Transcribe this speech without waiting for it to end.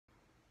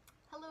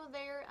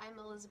there, I'm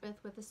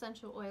Elizabeth with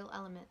Essential Oil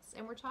Elements,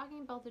 and we're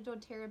talking about the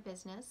doTERRA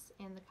business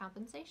and the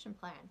compensation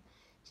plan.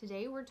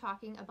 Today we're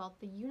talking about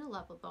the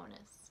Unilevel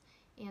bonus,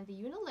 and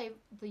the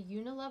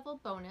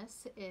Unilevel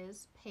bonus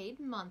is paid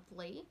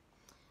monthly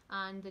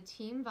on the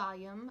team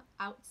volume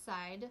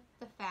outside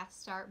the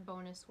Fast Start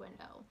bonus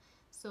window.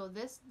 So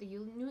the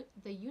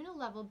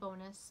Unilevel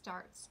bonus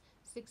starts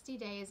 60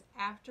 days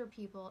after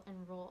people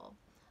enroll.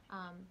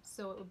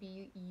 So it would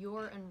be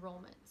your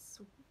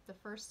enrollments. The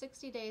first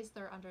 60 days,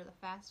 they're under the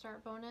Fast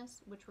Start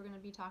bonus, which we're going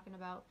to be talking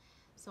about.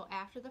 So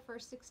after the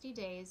first 60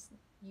 days,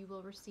 you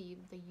will receive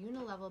the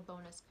Unilevel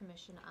bonus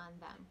commission on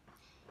them.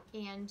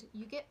 And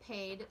you get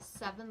paid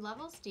 7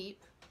 levels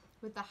deep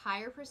with a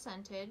higher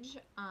percentage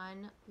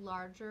on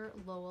larger,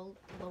 lower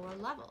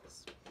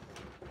levels.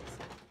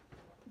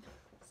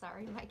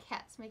 Sorry, my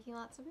cat's making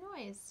lots of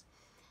noise.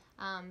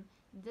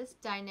 This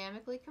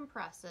dynamically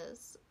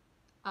compresses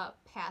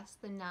up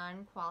past the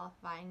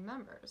non-qualifying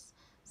members.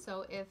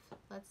 So if,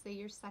 let's say,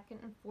 your second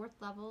and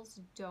fourth levels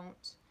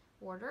don't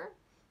order,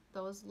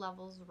 those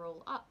levels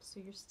roll up. So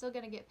you're still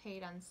going to get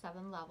paid on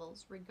 7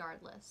 levels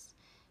regardless.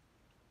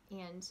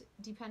 And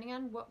depending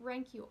on what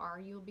rank you are,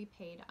 you'll be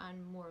paid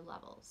on more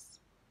levels.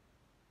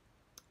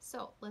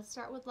 So let's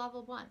start with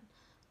level 1.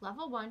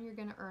 Level 1, you're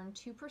going to earn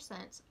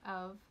 2%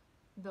 of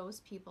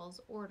those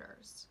people's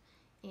orders.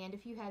 And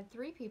if you had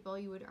 3 people,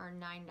 you would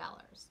earn $9.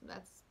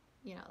 That's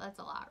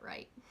a lot,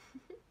 right?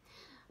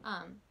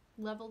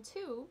 Level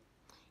 2,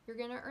 you're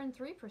going to earn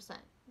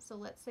 3%. So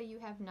let's say you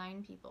have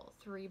 9 people,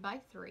 3 by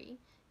 3,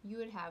 you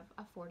would have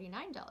a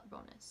 $49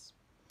 bonus.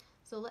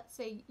 So let's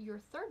say your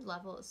third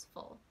level is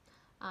full.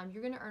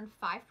 You're going to earn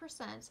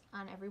 5%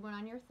 on everyone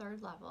on your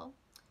third level.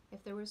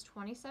 If there was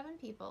 27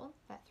 people,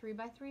 that 3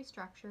 by 3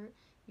 structure,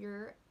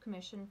 your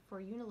commission for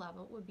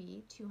Unilevel would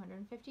be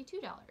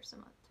 $252 a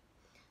month.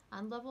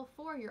 On level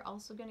 4, you're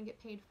also going to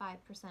get paid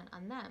 5%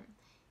 on them.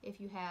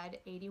 If you had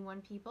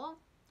 81 people,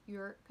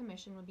 your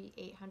commission would be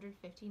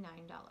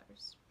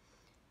 $859.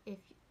 If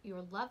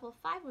your level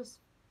 5 was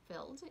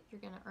filled,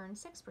 you're going to earn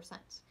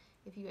 6%.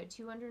 If you had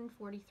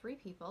 243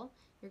 people,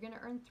 you're going to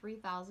earn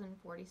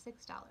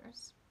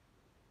 $3,046.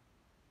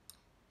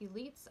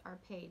 Elites are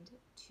paid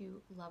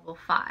to level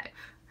 5.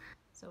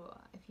 So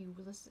if you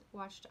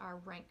watched our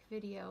rank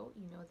video,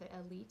 you know that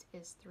elite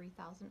is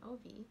 3,000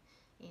 OV,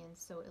 and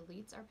so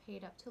elites are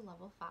paid up to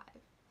level 5.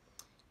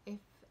 If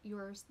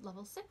your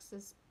level 6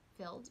 is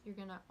filled, you're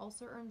going to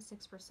also earn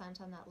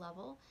 6% on that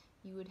level.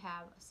 You would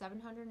have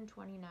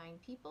 729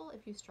 people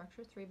if you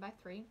structure 3 by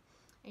 3,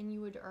 and you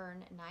would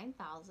earn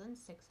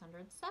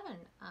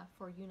 9,607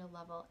 for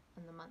Unilevel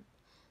in the month.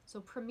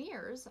 So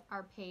premiers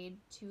are paid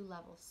to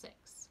level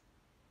 6.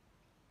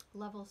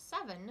 Level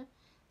 7,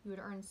 you would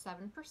earn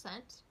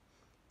 7%,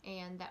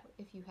 and that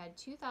if you had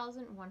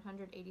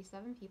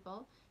 2,187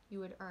 people, you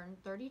would earn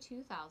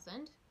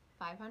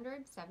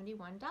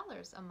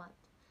 $32,571 a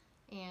month.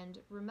 And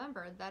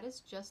remember, that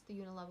is just the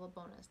Unilevel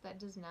bonus. That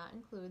does not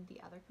include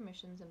the other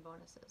commissions and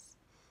bonuses.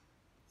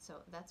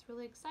 So that's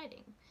really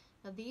exciting.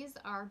 Now these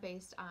are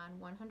based on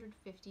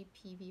 150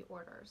 PV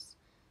orders.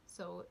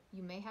 So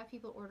you may have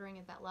people ordering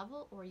at that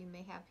level, or you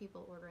may have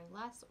people ordering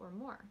less or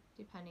more,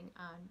 depending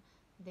on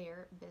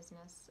their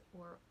business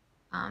or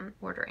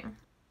ordering.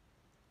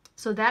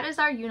 So that is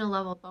our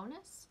Unilevel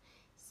bonus.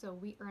 So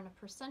we earn a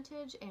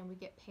percentage and we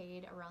get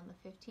paid around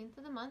the 15th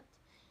of the month.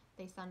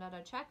 They send out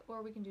a check,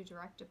 or we can do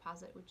direct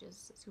deposit, which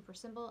is super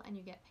simple, and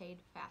you get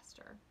paid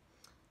faster.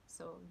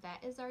 So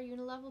that is our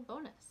Unilevel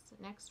bonus.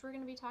 Next, we're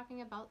going to be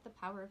talking about the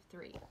power of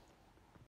 3.